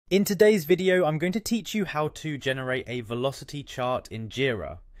In today's video, I'm going to teach you how to generate a velocity chart in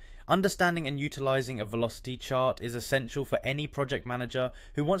Jira. Understanding and utilizing a velocity chart is essential for any project manager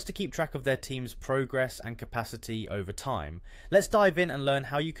who wants to keep track of their team's progress and capacity over time. Let's dive in and learn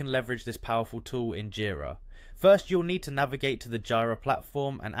how you can leverage this powerful tool in Jira. First, you'll need to navigate to the Jira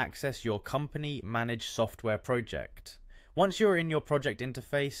platform and access your company managed software project. Once you're in your project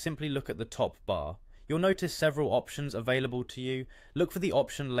interface, simply look at the top bar. You'll notice several options available to you. Look for the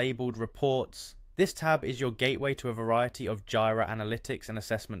option labeled Reports. This tab is your gateway to a variety of Jira analytics and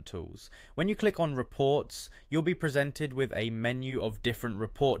assessment tools. When you click on Reports, you'll be presented with a menu of different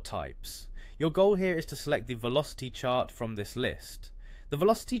report types. Your goal here is to select the velocity chart from this list. The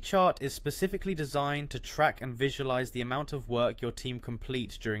velocity chart is specifically designed to track and visualize the amount of work your team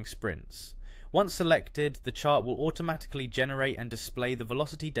completes during sprints. Once selected, the chart will automatically generate and display the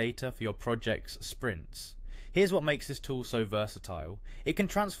velocity data for your project's sprints. Here's what makes this tool so versatile. It can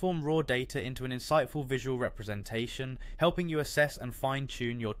transform raw data into an insightful visual representation, helping you assess and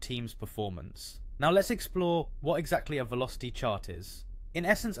fine-tune your team's performance. Now let's explore what exactly a velocity chart is. In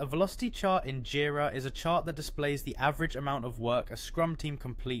essence, a velocity chart in Jira is a chart that displays the average amount of work a Scrum team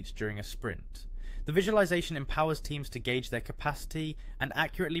completes during a sprint. The visualization empowers teams to gauge their capacity and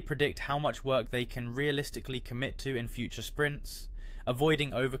accurately predict how much work they can realistically commit to in future sprints,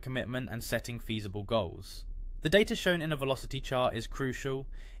 avoiding overcommitment and setting feasible goals. The data shown in a velocity chart is crucial.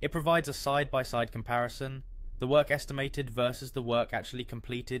 It provides a side-by-side comparison, the work estimated versus the work actually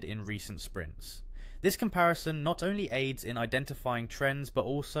completed in recent sprints. This comparison not only aids in identifying trends but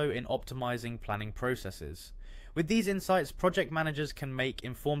also in optimizing planning processes. With these insights, project managers can make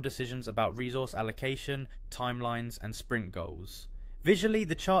informed decisions about resource allocation, timelines, and sprint goals. Visually,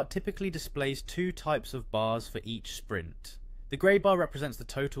 the chart typically displays two types of bars for each sprint. The grey bar represents the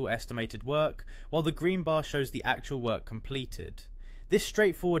total estimated work, while the green bar shows the actual work completed. This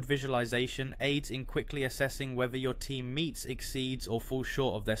straightforward visualization aids in quickly assessing whether your team meets, exceeds, or falls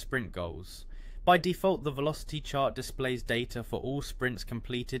short of their sprint goals. By default, the velocity chart displays data for all sprints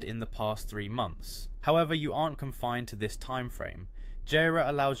completed in the past 3 months. However, you aren't confined to this time frame. Jira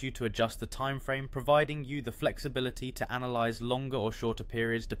allows you to adjust the time frame, providing you the flexibility to analyze longer or shorter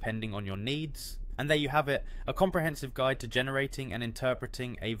periods depending on your needs. And there you have it, a comprehensive guide to generating and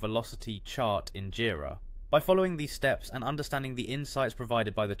interpreting a velocity chart in Jira. By following these steps and understanding the insights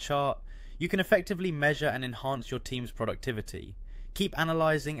provided by the chart, you can effectively measure and enhance your team's productivity. Keep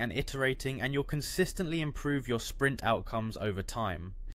analyzing and iterating and you'll consistently improve your sprint outcomes over time.